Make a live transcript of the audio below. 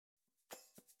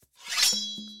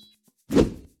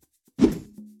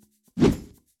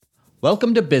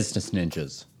Welcome to Business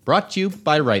Ninjas, brought to you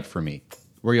by WriteForMe,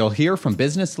 where you'll hear from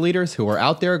business leaders who are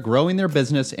out there growing their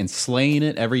business and slaying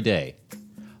it every day.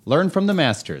 Learn from the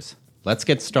masters. Let's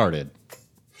get started.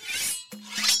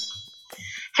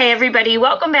 Hey everybody,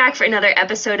 welcome back for another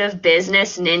episode of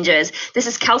Business Ninjas. This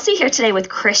is Kelsey here today with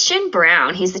Christian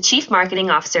Brown. He's the Chief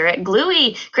Marketing Officer at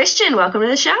Glewee. Christian, welcome to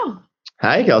the show.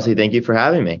 Hi, Kelsey. Thank you for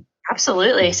having me.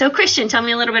 Absolutely. So Christian, tell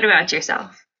me a little bit about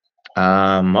yourself.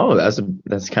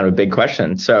 That's kind of a big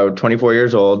question. So 24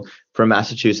 years old, from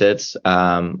Massachusetts,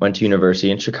 went to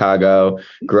university in Chicago,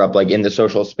 grew up in the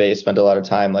social space, spent a lot of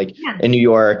time in New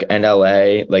York and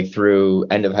LA, through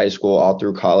end of high school, all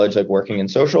through college, working in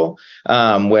social,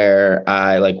 where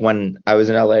I when I was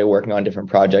in LA working on different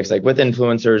projects, with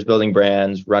influencers, building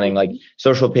brands, running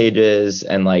social pages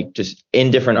and just in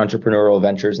different entrepreneurial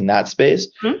ventures in that space.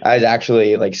 Mm-hmm. I was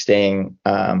actually staying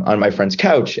on my friend's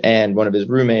couch, and one of his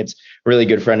roommates, really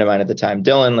good friend of mine at the time,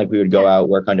 Dylan, we would go out,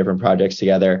 work on different projects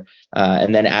together.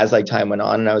 And then as time went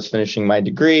on and I was finishing my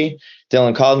degree,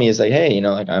 Dylan called me. He's like, hey,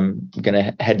 I'm going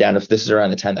to head down, if this is around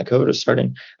the time that COVID was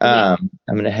starting, I'm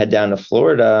going to head down to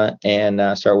Florida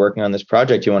and start working on this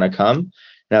project. You want to come?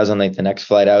 And I was on the next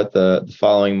flight out the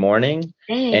following morning.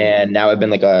 And now I've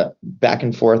been a back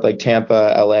and forth,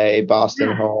 Tampa, LA,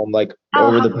 Boston, home,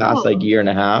 over the past year and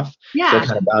a half. So I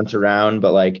kind of bounce around,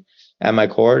 but at my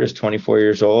core, just 24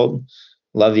 years old.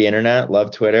 Love the internet, love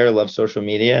Twitter, love social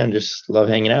media, and just love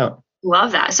hanging out.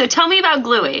 Love that. So tell me about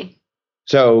Glewee.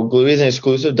 So Glewee is an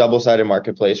exclusive double-sided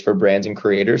marketplace for brands and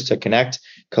creators to connect,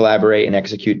 collaborate, and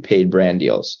execute paid brand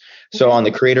deals. So on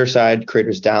the creator side,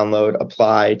 creators download,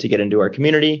 apply to get into our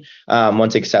community.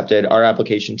 Once accepted, our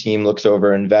application team looks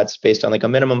over and vets based on a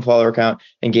minimum follower count,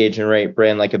 engagement rate,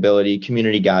 brand likability,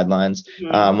 community guidelines.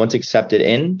 Once accepted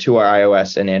into our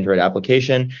iOS and Android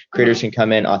application, creators can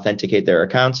come in, authenticate their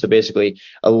accounts. So basically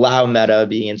allow Meta,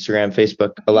 being Instagram,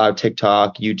 Facebook, allow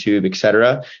TikTok, YouTube,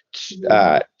 etc.,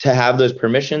 to have those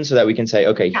permissions so that we can say,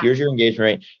 okay, here's your engagement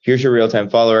rate, here's your real-time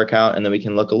follower account, and then we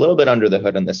can look a little bit under the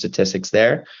hood on the statistics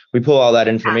there. We pull all that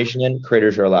information in.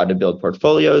 Creators are allowed to build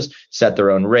portfolios, set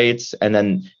their own rates, and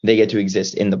then they get to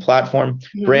exist in the platform.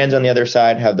 Brands on the other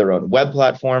side have their own web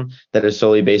platform that is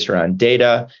solely based around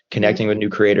data, connecting with new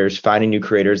creators, finding new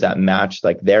creators that match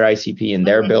their ICP and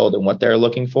their build and what they're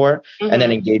looking for, and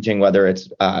then engaging, whether it's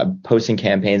posting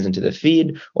campaigns into the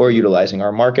feed or utilizing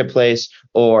our marketplace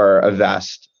or a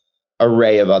vast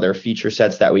array of other feature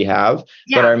sets that we have.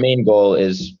 But our main goal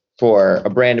is for a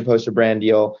brand to post a brand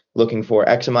deal, looking for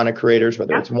X amount of creators,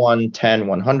 whether it's 1, 10,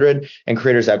 100, and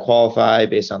creators that qualify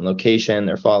based on location,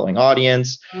 their following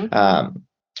audience,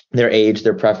 their age,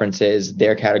 their preferences,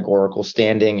 their categorical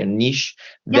standing and niche.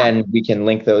 Then we can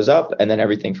link those up, and then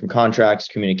everything from contracts,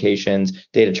 communications,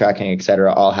 data tracking, et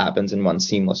cetera, all happens in one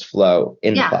seamless flow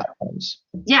in the platforms.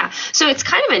 Yeah. So it's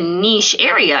kind of a niche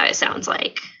area, it sounds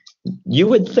like. You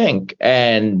would think.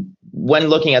 And when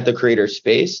looking at the creator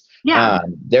space,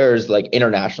 there's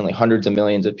internationally hundreds of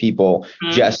millions of people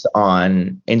just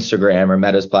on Instagram or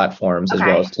Meta's platforms, as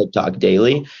well as TikTok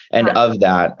daily. And of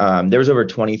that, there was over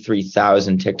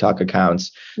 23,000 TikTok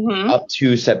accounts up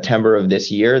to September of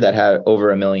this year that had over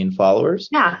 1 million followers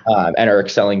and are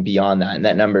excelling beyond that. And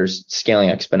that number's scaling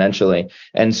exponentially.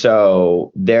 And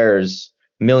so there's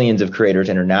millions of creators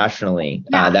internationally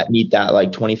that meet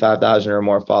that 25,000 or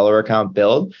more follower account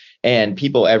build. And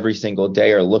people every single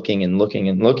day are looking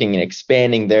and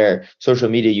expanding their social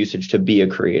media usage to be a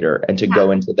creator and to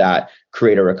go into that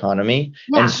creator economy.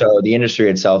 And so the industry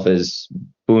itself is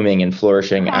booming and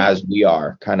flourishing as we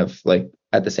are kind of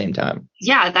at the same time.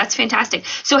 Yeah, that's fantastic.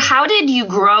 So how did you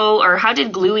grow, or how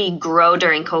did Glewee grow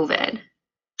during COVID?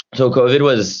 So COVID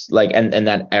was and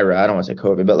that era, I don't want to say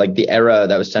COVID, but the era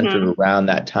that was centered around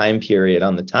that time period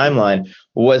on the timeline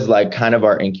was kind of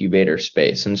our incubator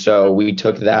space. And so we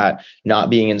took that, not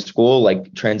being in school,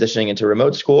 transitioning into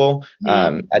remote school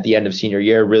at the end of senior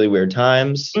year, really weird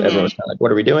times. Everyone was kind of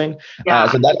what are we doing?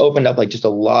 So that opened up just a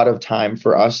lot of time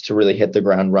for us to really hit the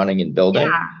ground running and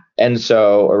building. And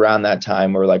so around that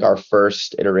time were our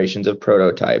first iterations of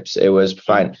prototypes. It was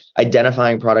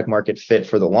identifying product market fit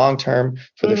for the long term,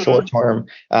 for the short term,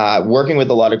 working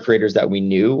with a lot of creators that we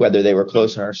knew, whether they were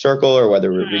close in our circle or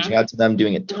whether we were reaching out to them,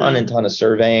 doing a ton of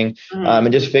surveying,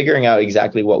 and just figuring out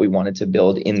exactly what we wanted to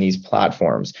build in these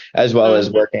platforms, as well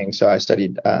as working. So I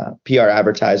studied PR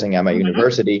advertising at my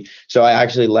university. So I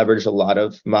actually leveraged a lot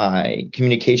of my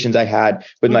communications I had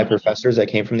with my professors that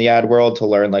came from the ad world to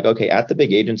learn okay, at the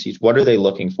big agencies, what are they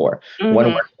looking for? When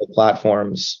working with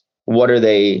platforms, what are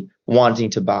they wanting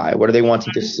to buy? What are they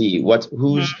wanting to see?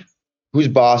 Who's whose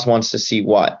boss wants to see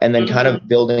what, and then kind of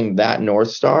building that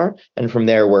North Star, and from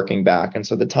there working back. And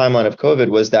so the timeline of COVID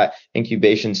was that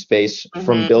incubation space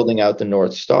from building out the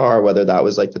North Star, whether that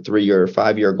was like the 3-year or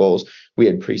 5-year goals we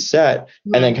had preset,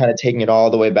 and then kind of taking it all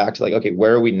the way back to like, okay,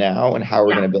 where are we now and how are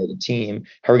we going to build a team?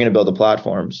 How are we going to build the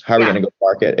platforms? How are we going to go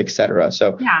market, et cetera?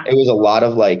 So it was a lot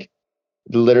of like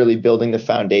literally building the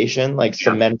foundation, like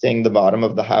cementing the bottom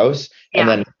of the house, and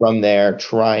then from there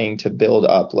trying to build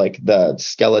up like the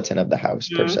skeleton of the house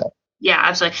per se. Yeah,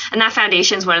 absolutely. And that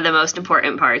foundation is one of the most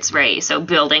important parts, right? So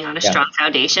building on a strong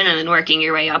foundation and then working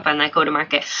your way up on that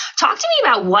go-to-market. Talk to me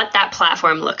about what that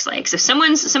platform looks like. So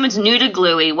someone's new to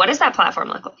Glewee, what does that platform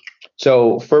look like?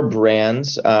 So for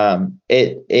brands,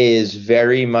 it is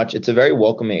it's a very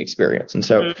welcoming experience. And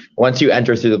so once you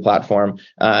enter through the platform,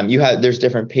 there's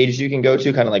different pages you can go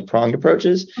to, kind of like pronged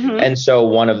approaches. And so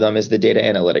one of them is the data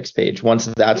analytics page. Once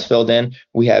that's filled in,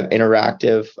 we have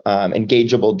interactive,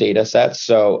 engageable data sets.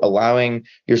 So allowing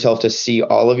yourself to see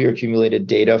all of your accumulated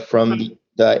data from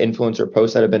the influencer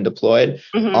posts that have been deployed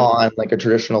on like a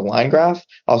traditional line graph,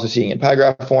 also seeing in pie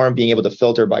graph form, being able to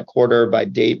filter by quarter, by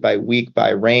date, by week, by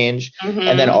range,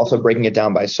 and then also breaking it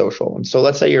down by social. And so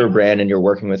let's say you're a brand and you're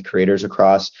working with creators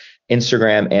across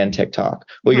Instagram and TikTok.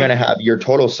 Well, you're going to have your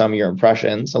total sum of your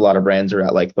impressions. A lot of brands are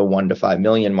at like the 1 to 5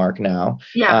 million mark now.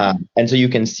 And so you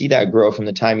can see that grow from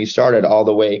the time you started all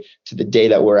the way to the day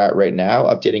that we're at right now,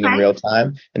 updating in real time.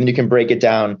 And then you can break it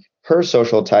down per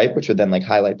social type, which would then like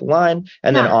highlight the line.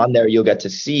 And then on there, you'll get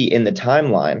to see in the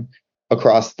timeline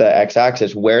across the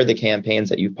x-axis where the campaigns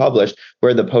that you've published,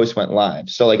 where the post went live.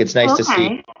 So like, it's nice to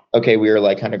see, okay, we were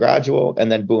like kind of gradual,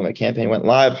 and then boom, a campaign went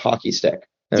live, hockey stick.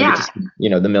 And we get to see,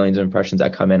 the millions of impressions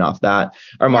that come in off that.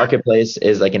 Our marketplace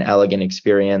is like an elegant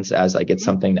experience, as like it's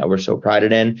something that we're so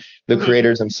prided in. The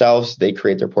creators themselves, they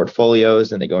create their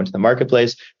portfolios and they go into the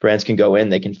marketplace. Brands can go in,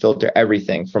 they can filter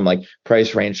everything from like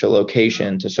price range to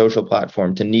location to social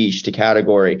platform to niche to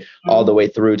category, all the way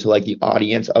through to like the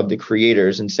audience of the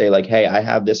creators, and say like, hey, I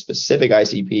have this specific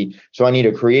ICP, so I need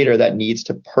a creator that needs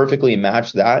to perfectly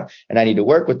match that, and I need to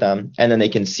work with them. And then they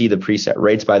can see the preset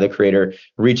rates by the creator,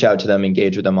 reach out to them,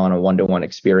 engage with them on a one-to-one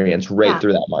experience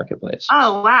through that marketplace.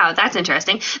 Oh, wow. That's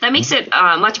interesting. That makes it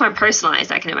much more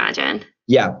personalized, I can imagine.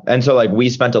 Yeah. And so like we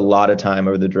spent a lot of time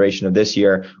over the duration of this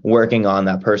year working on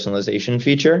that personalization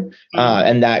feature.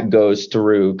 And that goes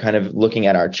through kind of looking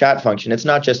at our chat function. It's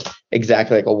not just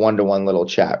exactly like a one-to-one little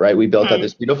chat, right? We built out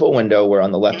this beautiful window where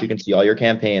on the left, you can see all your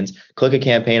campaigns, click a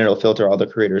campaign, and it'll filter all the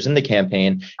creators in the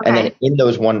campaign. And then in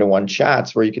those one-to-one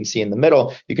chats where you can see in the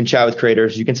middle, you can chat with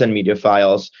creators, you can send media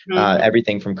files,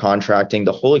 everything from contracting,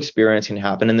 the whole experience can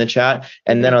happen in the chat.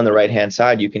 And then on the right-hand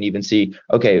side, you can even see,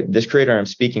 okay, this creator I'm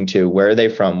speaking to, where are they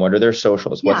from? What are their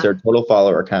socials? What's their total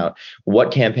follower count?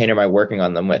 What campaign am I working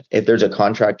on them with? If there's a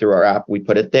contract through our app, we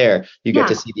put it there. You get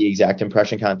to see the exact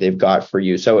impression count they've got for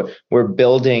you. So we're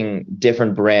building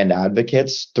different brand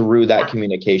advocates through that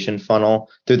communication funnel,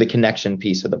 through the connection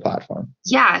piece of the platform.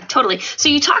 Yeah, totally. So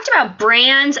you talked about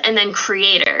brands and then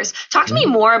creators. Talk to me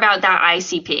more about that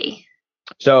ICP.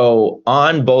 So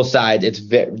on both sides, it's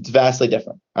vastly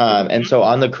different. And so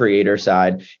on the creator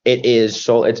side,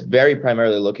 it's very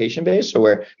primarily location based. So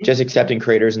we're just accepting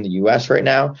creators in the US right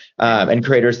now, and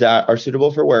creators that are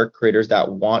suitable for work, creators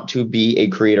that want to be a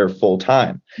creator full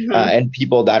time, and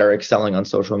people that are excelling on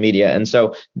social media. And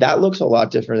so that looks a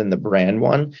lot different than the brand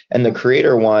one, and the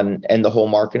creator one, and the whole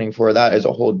marketing for that is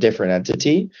a whole different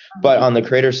entity. But on the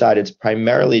creator side, it's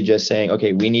primarily just saying,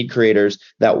 okay, we need creators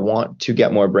that want to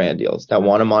get more brand deals, that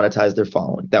want to monetize their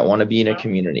following, that want to be in a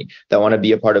community, that want to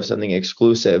be a part of something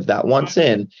exclusive, that once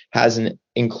in has an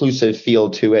inclusive feel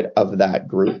to it of that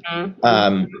group.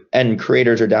 And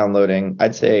creators are downloading,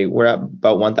 I'd say we're at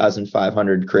about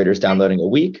 1,500 creators downloading a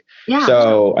week.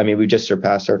 So, I mean, we just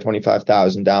surpassed our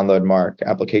 25,000 download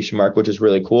application mark, which is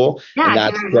really cool. And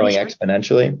that's growing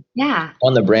exponentially.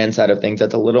 On the brand side of things,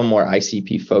 that's a little more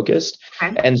ICP focused.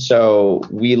 And so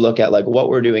we look at like what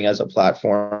we're doing as a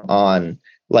platform on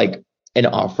like an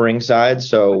offering side.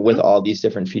 So with all these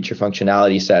different feature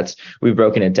functionality sets, we've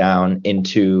broken it down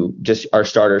into just our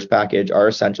starters package, our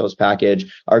essentials package,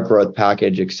 our growth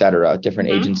package, et cetera, different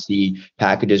agency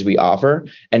packages we offer.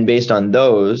 And based on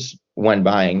those, when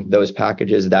buying those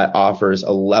packages, that offers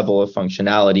a level of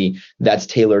functionality that's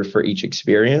tailored for each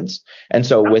experience. And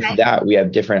so with that, we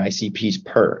have different ICPs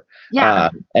per.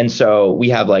 And so we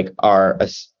have like our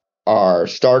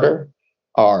starter,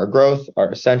 our growth, our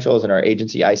essentials, and our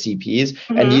agency ICPs,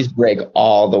 and these break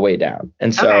all the way down.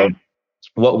 And so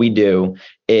what we do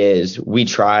is we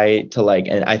try to like,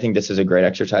 and I think this is a great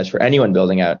exercise for anyone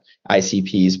building out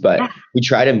ICPs, but we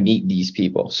try to meet these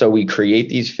people. So we create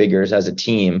these figures as a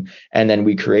team, and then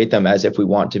we create them as if we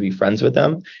want to be friends with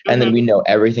them. And then we know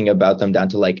everything about them down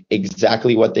to like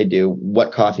exactly what they do,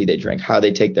 what coffee they drink, how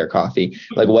they take their coffee,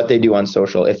 like what they do on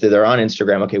social. If they're on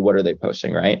Instagram, okay, what are they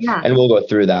posting, right? And we'll go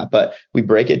through that. But we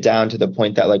break it down to the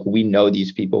point that like we know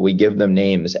these people, we give them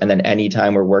names. And then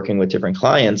anytime we're working with different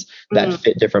clients that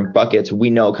fit different buckets, we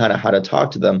know kind of how to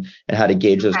talk to them and how to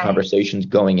gauge those conversations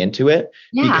going into it,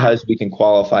 because we can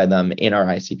qualify them in our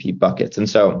ICP buckets. And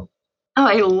so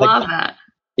I love that.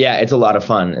 Yeah, it's a lot of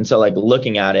fun. And so like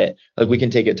looking at it, like we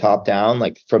can take it top down,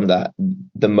 like from the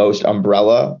most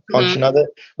umbrella function of it,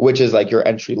 which is like your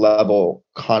entry level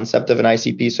concept of an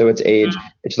ICP. So it's age,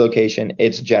 it's location,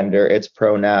 it's gender, it's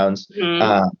pronouns,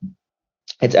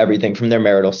 it's everything from their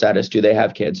marital status. Do they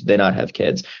have kids? Do they not have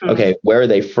kids? Okay, where are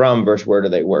they from versus where do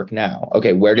they work now?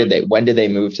 Okay, when did they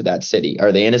move to that city?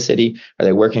 Are they in a city? Are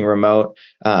they working remote?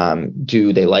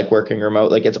 Do they like working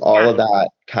remote? Like it's all of that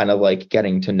kind of like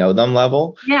getting to know them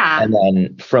level. And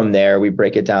then from there, we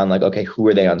break it down like, okay, who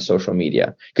are they on social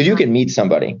media? Because you can meet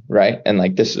somebody, right? And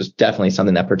like, this is definitely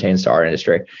something that pertains to our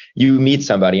industry. You meet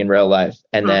somebody in real life,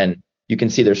 and then you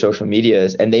can see their social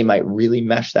medias, and they might really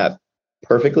mesh that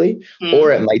perfectly,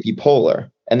 or it might be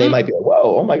polar, and they might be like,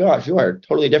 whoa, oh my gosh, you are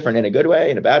totally different in a good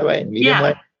way, in a bad way, in a medium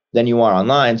way than you are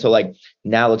online. So like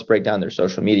now let's break down their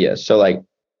social media. So like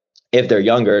if they're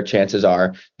younger, chances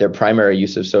are their primary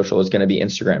use of social is going to be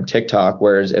Instagram, TikTok.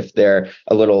 Whereas if they're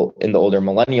a little in the older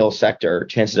millennial sector,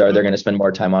 chances are they're going to spend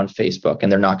more time on Facebook,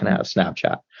 and they're not going to have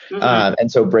Snapchat.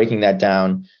 And so breaking that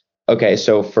down. Okay,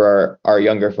 so for our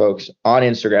younger folks on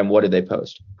Instagram, what do they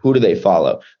post? Who do they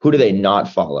follow? Who do they not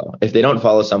follow? If they don't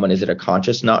follow someone, is it a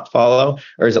conscious not follow,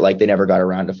 or is it like they never got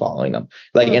around to following them?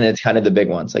 Like, and it's kind of the big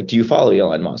ones. Like, do you follow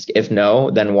Elon Musk? If no,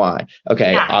 then why?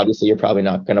 Okay, obviously you're probably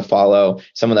not going to follow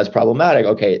someone that's problematic.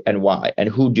 Okay, and why? And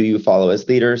who do you follow as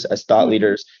leaders, as thought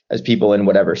leaders, as people in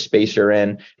whatever space you're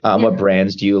in? What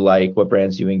brands do you like? What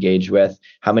brands do you engage with?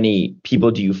 How many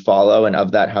people do you follow? And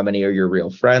of that, how many are your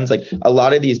real friends? Like a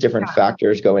lot of these different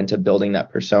factors go into building that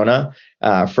persona.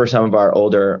 For some of our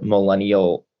older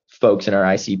millennial folks in our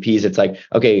ICPs, it's like,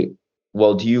 okay,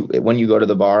 well, when you go to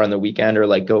the bar on the weekend or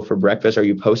like go for breakfast, are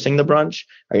you posting the brunch?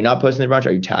 Are you not posting the brunch?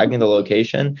 Are you tagging the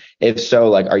location? If so,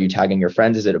 like, are you tagging your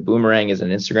friends? Is it a boomerang? Is it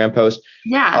an Instagram post?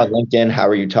 On LinkedIn, how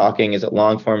are you talking? Is it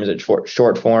long form? Is it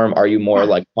short form? Are you more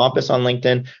like pompous on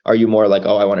LinkedIn? Are you more like,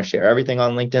 oh, I want to share everything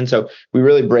on LinkedIn? So we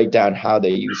really break down how they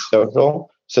use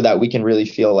social, so that we can really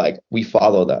feel like we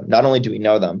follow them. Not only do we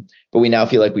know them, but we now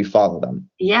feel like we follow them.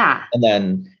 And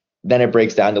then it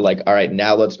breaks down to like, all right,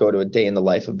 now let's go to a day in the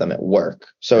life of them at work.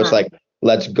 So it's like,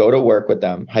 let's go to work with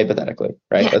them, hypothetically,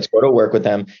 right? Let's go to work with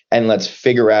them and let's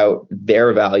figure out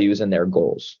their values and their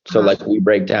goals. So like we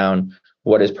break down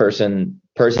what is person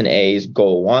A's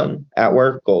goal 1 at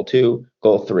work, goal 2,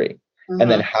 goal 3. And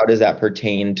then how does that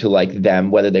pertain to like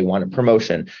them, whether they want a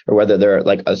promotion or whether they're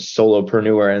like a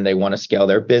solopreneur and they want to scale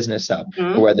their business up,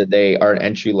 or whether they are an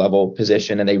entry level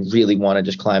position and they really want to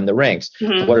just climb the ranks.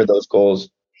 What are those goals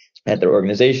at their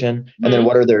organization? And then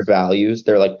what are their values,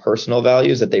 their like personal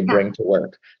values that they bring to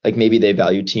work? Like maybe they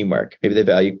value teamwork, maybe they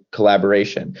value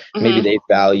collaboration, maybe they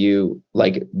value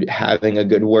like having a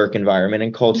good work environment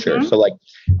and culture. So like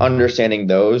understanding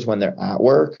those when they're at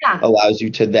work allows you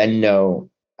to then know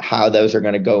how those are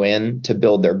going to go in to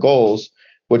build their goals,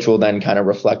 which will then kind of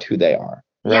reflect who they are,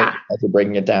 right? As you're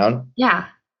breaking it down.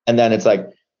 And then it's like,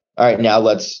 all right, now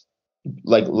let's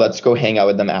go hang out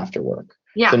with them after work.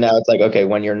 So now it's like, okay,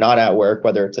 when you're not at work,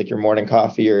 whether it's like your morning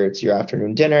coffee or it's your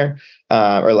afternoon dinner,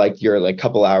 or like your like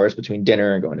couple hours between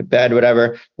dinner and going to bed,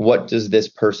 whatever, what does this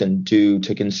person do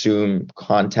to consume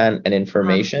content and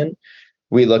information?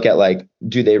 We look at like,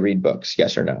 do they read books?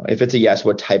 Yes or no? If it's a yes,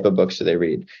 what type of books do they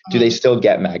read? Do they still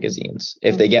get magazines?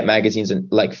 If they get magazines and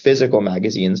like physical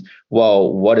magazines,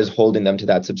 well, what is holding them to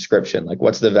that subscription? Like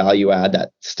what's the value add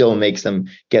that still makes them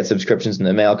get subscriptions in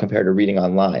the mail compared to reading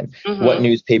online? What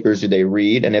newspapers do they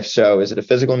read? And if so, is it a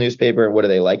physical newspaper? What do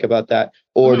they like about that?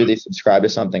 Or do they subscribe to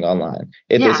something online?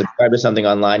 If they subscribe to something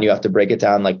online, you have to break it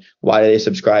down. Like, why do they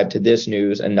subscribe to this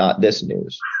news and not this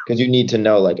news? Because you need to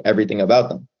know like everything about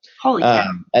them.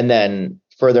 And then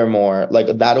furthermore, like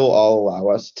that'll all allow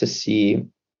us to see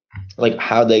like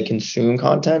how they consume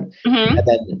content. And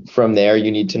then from there,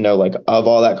 you need to know like of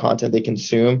all that content they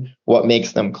consume, what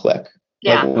makes them click.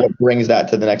 Like Yeah. what brings that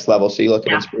to the next level? So you look at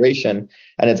Yeah. inspiration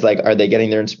and it's like, are they getting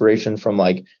their inspiration from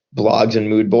like blogs and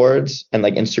mood boards and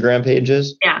like Instagram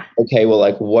pages? Yeah. Okay, well,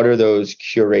 like what are those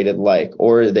curated like?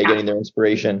 Or are they Yeah. getting their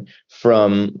inspiration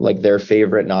from like their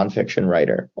favorite nonfiction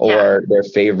writer Yeah. or their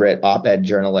favorite op-ed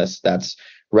journalist that's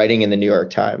writing in the New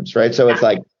York Times, right? So it's Yeah.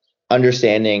 like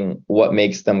understanding what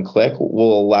makes them click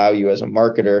will allow you as a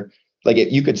marketer, like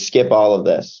if you could skip all of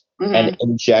this and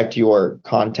inject your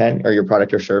content or your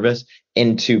product or service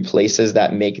into places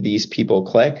that make these people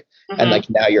click. And like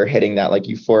now you're hitting that like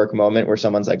euphoric moment where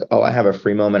someone's like, oh, I have a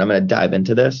free moment. I'm going to dive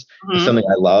into this. It's something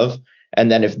I love.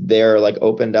 And then if they're like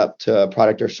opened up to a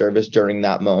product or service during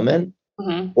that moment,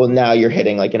 well, now you're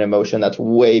hitting like an emotion that's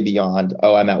way beyond,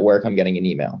 oh, I'm at work, I'm getting an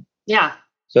email. Yeah.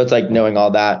 So it's like knowing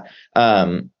all that.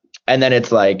 And then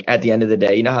it's like at the end of the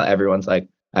day, you know how everyone's like,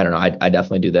 I don't know, I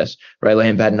definitely do this, right? I lay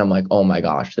in bed and I'm like, oh my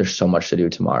gosh, there's so much to do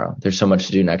tomorrow. There's so much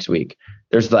to do next week.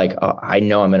 There's like, I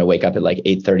know I'm going to wake up at like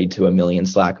 8:30 to a million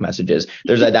Slack messages.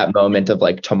 There's like that moment of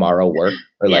like tomorrow work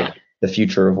or like the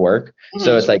future of work.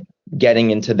 So it's like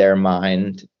getting into their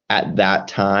mind at that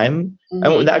time.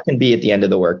 And that can be at the end of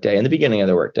the workday, in the beginning of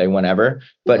the workday, whenever,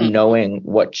 but knowing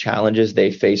what challenges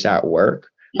they face at work.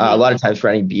 A lot of times for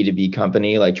any B2B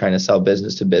company, like trying to sell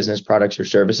business to business products or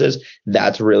services,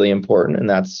 that's really important. And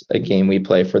that's a game we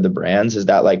play for the brands is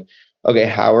that like, okay,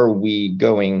 how are we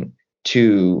going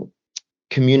to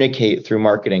communicate through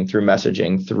marketing, through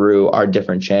messaging, through our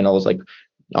different channels, like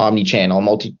omni-channel,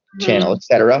 multi-channel, et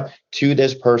cetera, to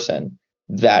this person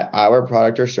that our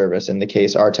product or service, in the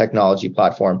case, our technology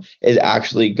platform, is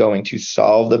actually going to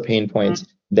solve the pain points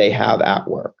they have at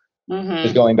work.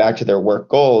 Just going back to their work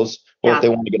goals, or if they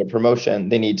want to get a promotion,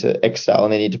 they need to excel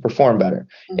and they need to perform better.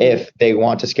 If they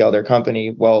want to scale their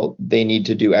company, well, they need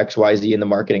to do X, Y, Z in the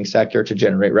marketing sector to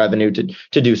generate revenue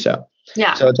to do so.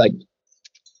 Yeah. So it's like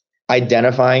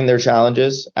identifying their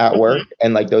challenges at work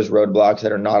and like those roadblocks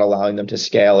that are not allowing them to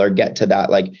scale or get to that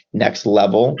like next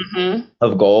level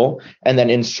of goal, and then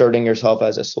inserting yourself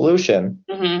as a solution.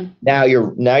 Now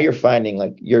you're finding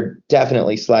like you're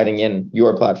definitely sliding in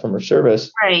your platform or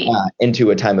service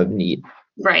into a time of need.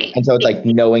 Right. And so it's like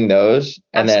knowing those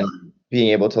and then being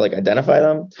able to like identify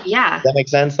them. Yeah. Does that make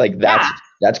sense? Like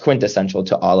that's quintessential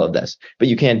to all of this. But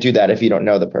you can't do that if you don't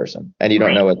know the person and you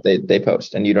don't know what they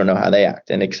post and you don't know how they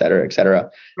act and et cetera, et cetera.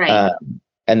 Right.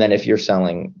 And then if you're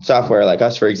selling software like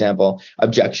us, for example,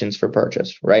 objections for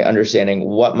purchase, right? Understanding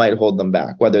what might hold them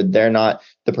back, whether they're not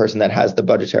the person that has the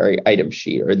budgetary item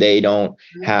sheet, or they don't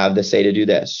have the say to do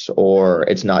this, or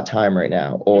it's not time right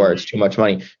now, or it's too much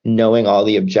money, knowing all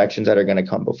the objections that are going to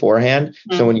come beforehand.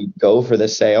 So when you go for the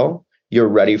sale, you're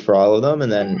ready for all of them.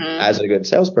 And then as a good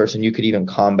salesperson, you could even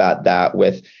combat that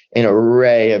with an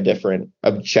array of different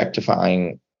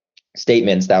objectifying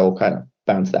statements that will kind of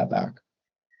bounce that back.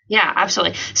 Yeah,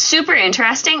 absolutely. Super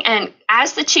interesting. And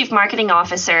as the chief marketing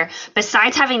officer,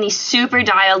 besides having these super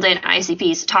dialed in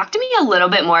ICPs, talk to me a little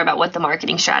bit more about what the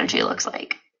marketing strategy looks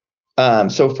like.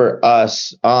 So for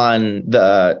us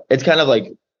it's kind of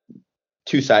like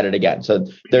two-sided again. So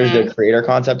there's the creator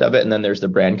concept of it, and then there's the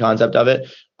brand concept of it.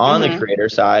 On the creator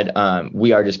side,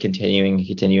 we are just continuing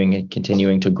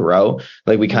to grow.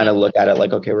 Like we kind of look at it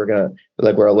like, okay,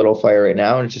 we're a little fire right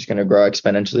now, and it's just going to grow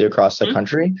exponentially across the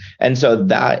country. And so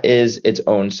that is its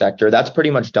own sector. That's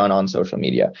pretty much done on social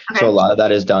media. Okay. So a lot of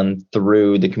that is done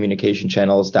through the communication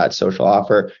channels that social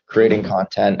offer, creating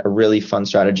content. A really fun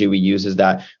strategy we use is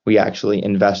that we actually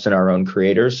invest in our own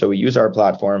creators. So we use our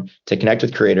platform to connect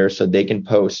with creators so they can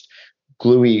post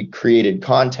Glewee created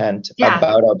content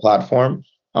about our platform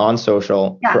on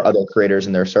social for other creators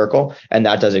in their circle. And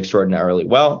that does extraordinarily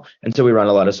well. And so we run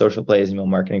a lot of social plays, email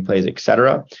marketing plays, et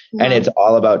cetera. And it's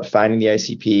all about finding the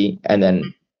ICP and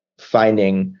then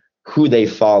finding who they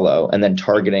follow and then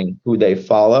targeting who they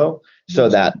follow so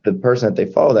that the person that they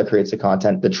follow that creates the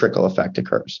content, the trickle effect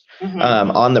occurs.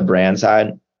 On the brand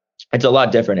side, it's a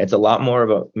lot different. It's a lot more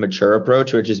of a mature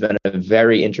approach, which has been a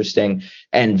very interesting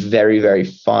and very, very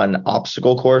fun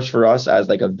obstacle course for us as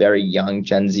like a very young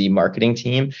Gen Z marketing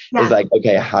team. Is like,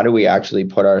 okay, how do we actually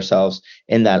put ourselves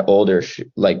in that older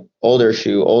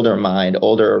mind,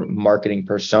 older marketing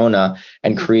persona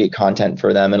and create content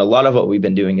for them? And a lot of what we've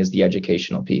been doing is the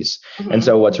educational piece. And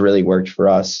so what's really worked for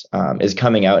us is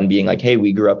coming out and being like, hey,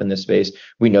 we grew up in this space.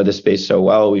 We know this space so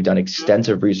well. We've done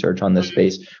extensive research on this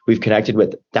space. We've connected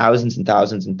with thousands and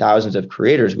thousands and thousands of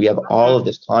creators. We have all of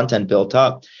this content built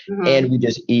up and we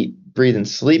just eat, breathe, and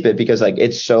sleep it because like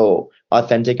it's so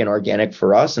authentic and organic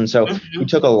for us. And so we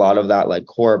took a lot of that like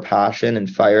core passion and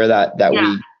fire that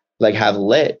we like have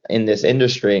lit in this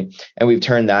industry, and we've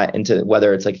turned that into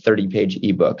whether it's like 30-page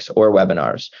ebooks or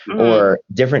webinars or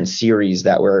different series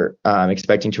that we're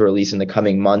expecting to release in the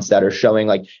coming months that are showing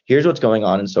like, here's what's going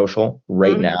on in social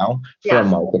right now for a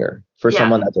marketer, for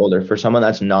someone that's older, for someone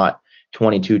that's not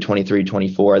 22, 23,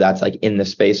 24, that's like in the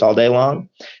space all day long.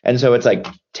 And so it's like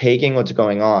taking what's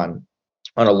going on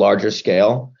a larger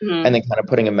scale and then kind of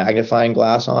putting a magnifying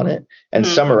glass on it and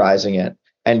summarizing it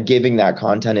and giving that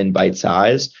content in bite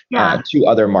size to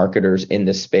other marketers in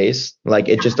this space. Like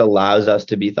it just allows us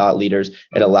to be thought leaders.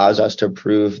 It allows us to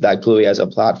prove that Glewee as a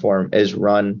platform is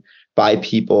run by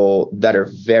people that are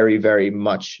very, very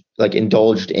much like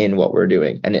indulged in what we're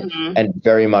doing and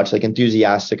very much like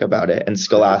enthusiastic about it and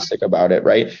scholastic about it,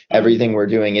 right? Everything we're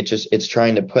doing, it's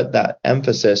trying to put that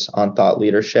emphasis on thought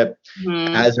leadership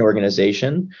as an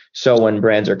organization. So when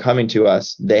brands are coming to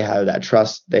us, they have that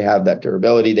trust, they have that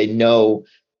durability, they know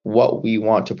what we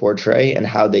want to portray and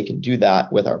how they can do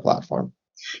that with our platform.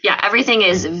 Yeah, everything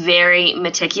is very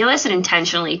meticulous and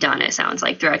intentionally done, it sounds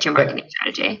like, throughout your marketing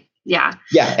strategy. Yeah.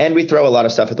 Yeah. And we throw a lot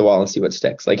of stuff at the wall and see what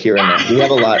sticks, like here and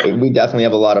there. We definitely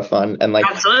have a lot of fun. And like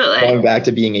going back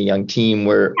to being a young team,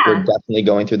 we're definitely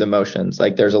going through the motions.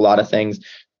 Like there's a lot of things,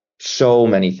 so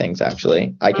many things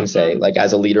actually, I can say, like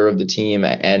as a leader of the team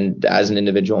and as an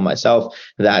individual myself,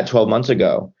 that 12 months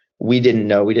ago, we didn't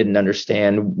know, we didn't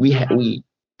understand. We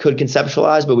could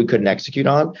conceptualize, but we couldn't execute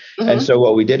on. And so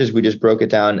what we did is we just broke it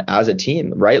down as a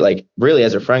team, right? Like really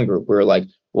as a friend group, we were like,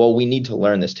 well, we need to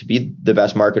learn this to be the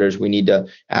best marketers. We need to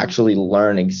actually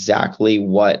learn exactly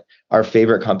what our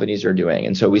favorite companies are doing.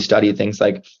 And so we studied things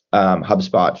like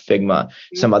HubSpot, Figma,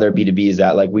 some other B2Bs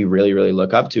that like we really, really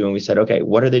look up to. And we said, okay,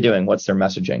 what are they doing? What's their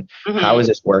messaging? How is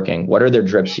this working? What are their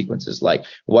drip sequences like?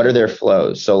 What are their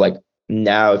flows? So like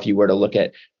now, if you were to look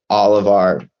at all of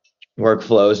our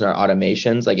workflows and our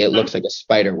automations, like it looks like a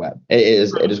spider web. It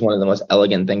is one of the most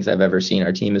elegant things I've ever seen.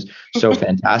 Our team is so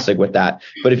fantastic with that.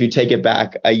 But if you take it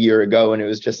back a year ago and it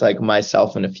was just like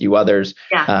myself and a few others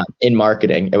in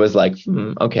marketing, it was like,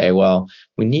 okay, well,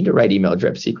 we need to write email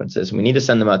drip sequences. We need to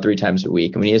send them out 3 times a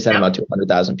week. And we need to send them out to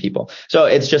 100,000 people. So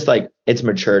it's just like, it's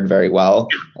matured very well.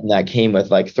 And that came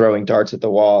with like throwing darts at the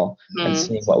wall and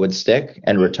seeing what would stick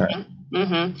and return.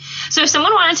 So if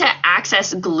someone wanted to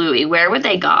access Glewee, where would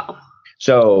they go?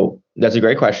 So that's a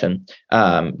great question.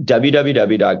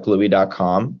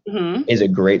 www.glewee.com is a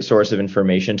great source of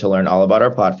information to learn all about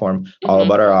our platform, all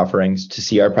about our offerings, to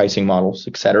see our pricing models,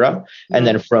 etc. And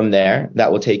then from there, that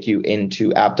will take you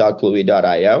into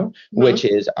app.glewee.io, which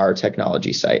is our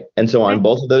technology site. And so on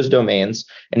both of those domains,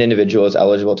 an individual is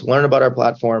eligible to learn about our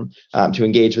platform, to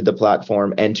engage with the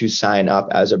platform, and to sign up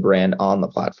as a brand on the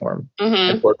platform.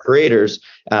 And for creators,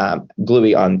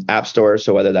 Glewee on App Store,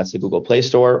 so whether that's the Google Play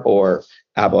Store or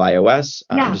Apple iOS,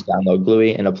 just download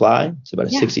Glewee and apply. It's about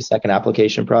a 60-second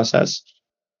application process.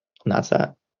 And that's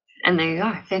that. And there you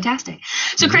are. Fantastic.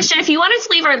 So Christian, if you wanted to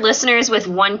leave our listeners with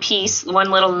one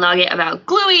little nugget about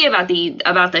Glewee,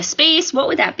 about the space, what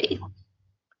would that be?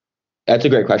 That's a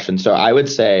great question. So I would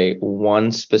say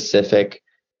one specific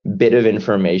bit of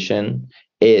information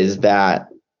is that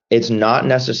it's not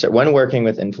necessary when working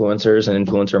with influencers and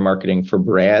influencer marketing for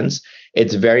brands.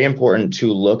 It's very important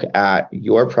to look at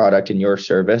your product and your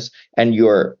service and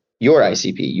your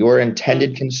ICP, your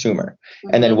intended consumer.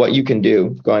 And then what you can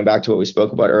do, going back to what we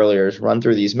spoke about earlier, is run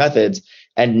through these methods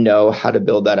and know how to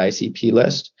build that ICP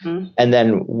list. And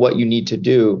then what you need to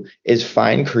do is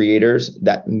find creators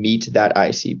that meet that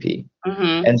ICP.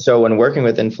 And so when working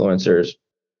with influencers,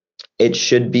 it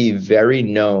should be very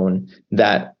known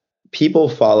that people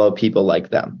follow people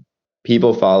like them.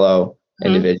 People follow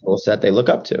individuals that they look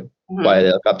up to. Why do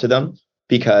they look up to them?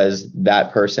 Because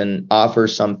that person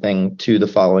offers something to the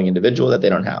following individual that they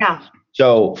don't have.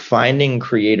 So finding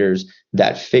creators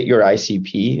that fit your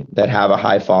ICP, that have a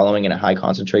high following and a high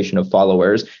concentration of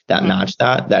followers that match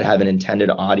that have an intended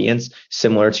audience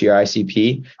similar to your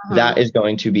ICP, that is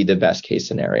going to be the best case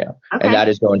scenario. And that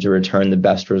is going to return the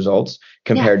best results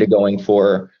compared to going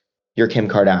for your Kim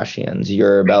Kardashians,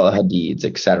 your Bella Hadids,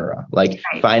 etc. Like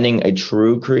finding a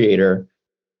true creator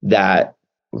that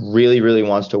really, really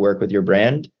wants to work with your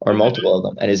brand or multiple of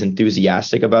them and is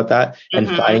enthusiastic about that, and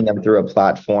finding them through a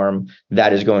platform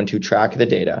that is going to track the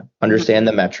data, understand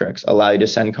the metrics, allow you to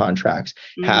send contracts,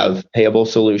 have payable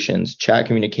solutions, chat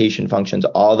communication functions,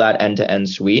 all that end-to-end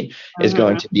suite is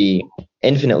going to be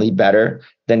infinitely better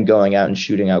than going out and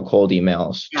shooting out cold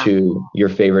emails to your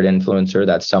favorite influencer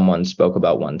that someone spoke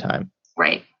about one time.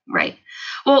 Right.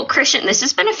 Well, Christian, this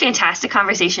has been a fantastic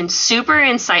conversation, super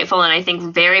insightful, and I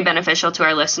think very beneficial to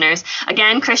our listeners.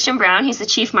 Again, Christian Brown, he's the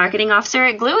Chief Marketing Officer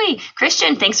at Glewee.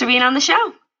 Christian, thanks for being on the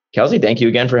show. Kelsey, thank you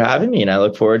again for having me, and I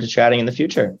look forward to chatting in the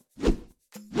future.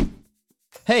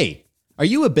 Hey, are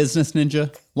you a business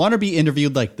ninja? Want to be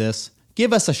interviewed like this?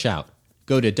 Give us a shout.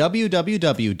 Go to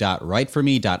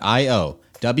www.writeforme.io,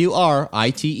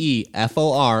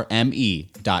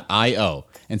 WriteForme.io,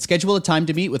 and schedule a time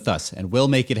to meet with us, and we'll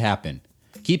make it happen.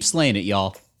 Keep slaying it,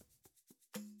 y'all.